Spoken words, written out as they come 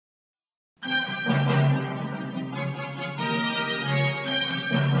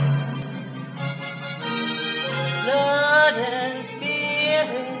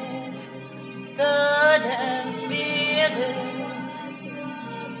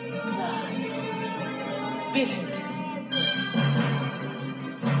spirit.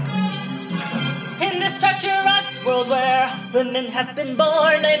 In this treacherous world where women have been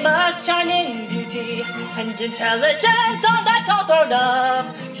born, they must shine in beauty and intelligence on that tall throne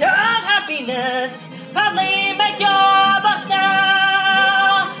of your own happiness. Proudly make your boast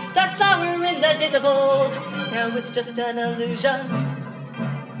now. That flower in the days of old, now it's just an illusion.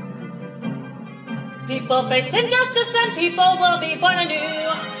 People face injustice and people will be born anew,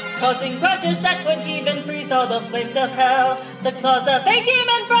 causing grudges that would even freeze all the flames of hell. The claws of a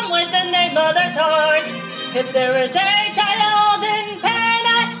demon from within a mother's heart. If there is a child in pain,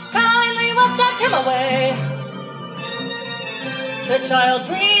 I kindly will snatch him away. The child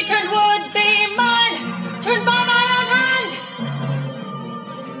returned would be mine, turned by my own hand.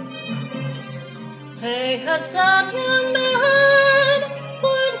 A handsome young man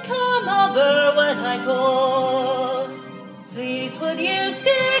would come over when I call. Please would you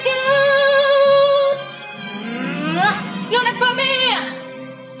stick out your neck for me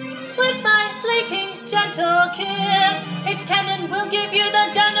with my fleeting gentle kiss. It can and will give you the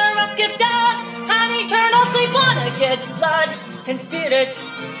generous gift of an eternal sleep. Wanna get blood and spirit.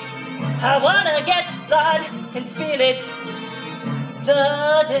 I wanna get blood and spirit.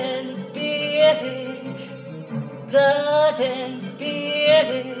 Blood and spirit. Blood and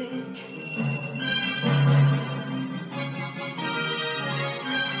spirit.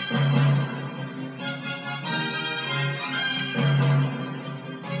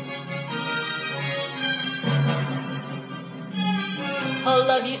 All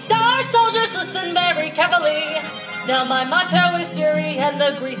of you star soldiers, listen very carefully. Now my motto is fury and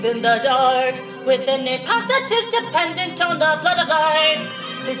the grief in the dark. Within a past that is dependent on the blood of life.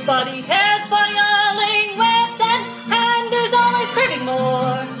 His body is boiling within and is always craving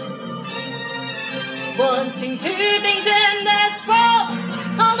more. Wanting two things in this world,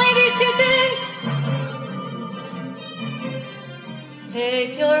 only these two things.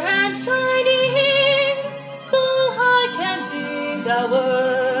 A pure and shining soul I can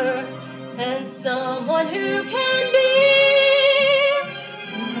devour, and someone who can be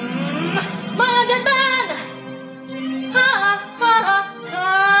my undead man.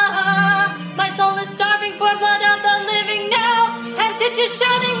 My soul is starving for blood of the living now, and it is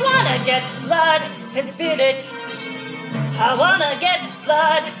shouting, wanna get blood and spirit. I wanna get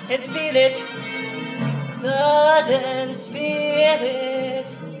blood and spirit. Blood and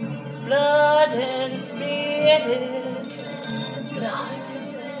spirit. Blood and spirit.